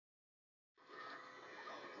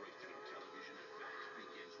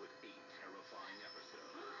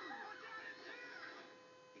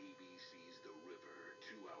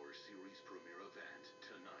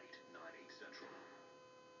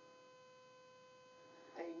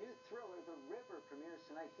thriller The River premieres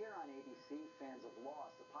tonight here on ABC. Fans of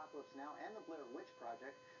Lost, Apocalypse Now, and The Blair Witch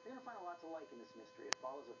Project, they're going to find a lot to like in this mystery. It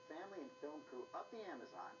follows a family and film crew up the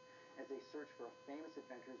Amazon as they search for a famous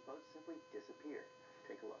adventure whose boat simply disappeared.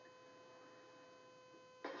 Take a look.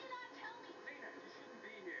 You cannot tell me. Lena, you shouldn't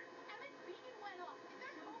be here. Emmett's beacon went off. If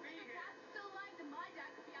there's hope that your dad's still alive, then my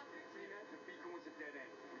dad could be out there too. Lena, the beacon was a dead end.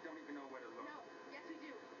 We don't even know where to look. No, yes we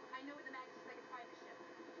do. I know where the mag is so I can find the ship.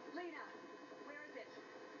 Lena, where is it?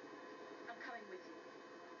 I'm coming with you.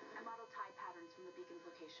 I modeled tide patterns from the beacon's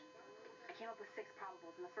location. I came up with 6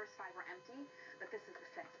 probables, and the first 5 were empty, but this is the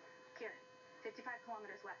 6th. Here, 55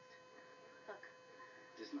 kilometers west. Look.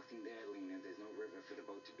 There's nothing there, Lena. There's no river for the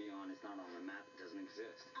boat to be on. It's not on the map. It doesn't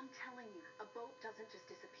exist. I'm telling you, a boat doesn't just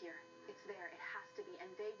disappear. It's there. It has to be, and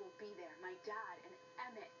they will be there. My dad and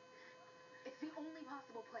Emmett. It's the only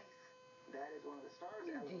possible place. That is one of the stars.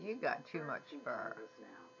 You got too much fur.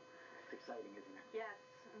 Now. It's exciting, isn't it? Yes.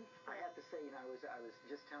 I have to say, I was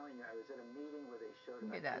just telling you, I was at a meeting where they showed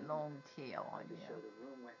Look at that long tail on you. The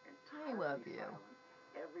room went I love you. silent.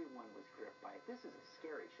 Everyone was gripped by it. This is a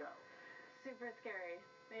scary show. Super scary.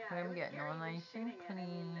 Yeah, I'm getting all nice and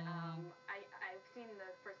clean. I've seen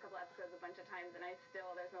the first couple episodes a bunch of times, and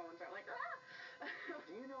there's moments where I'm like, ah!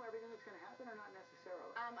 Do you know everything that's going to happen, or not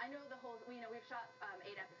necessarily? I know the whole, we've shot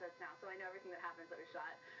 8 episodes now, so I know everything that happens that we've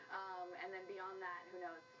shot. And then beyond that, who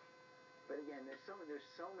knows? But again, there's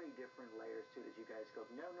so many different layers to it as you guys go.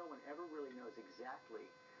 No one ever really knows exactly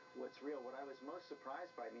what's real. What I was most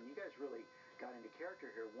surprised by, you guys really got into character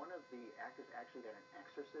here. One of the actors actually got an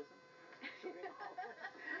exorcism.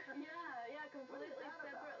 Yeah, completely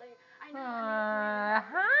separately. I know.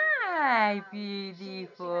 Hi,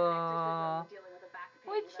 beautiful.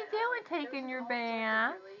 What you doing taking your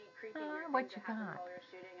bath? What you got?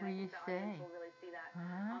 What do you say?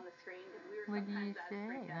 What do you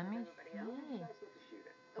say? Let me see.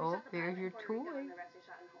 Oh, there's your toy.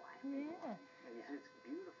 Yeah. It's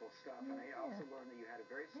beautiful stuff, and I also learned that you had a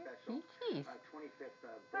very special 25th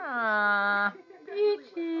birthday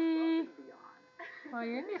Peachy. Well,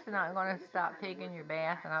 you're just not going to stop taking your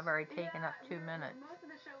bath, and I've already taken up 2 minutes. Most of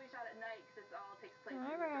the show we shot at night because it all takes place All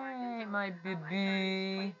in the dark. right, So, my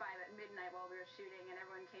baby. I started 25 at midnight while we were shooting, and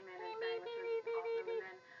everyone came in and sang, which was awesome. And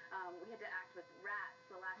then we had to act with rats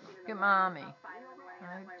the last scene in the morning. About 5 in the morning, and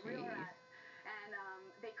that's my real rats. And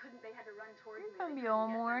they had to run towards me. It's going to be all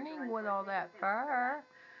morning with all that fur.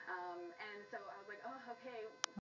 And so I was like, oh, okay,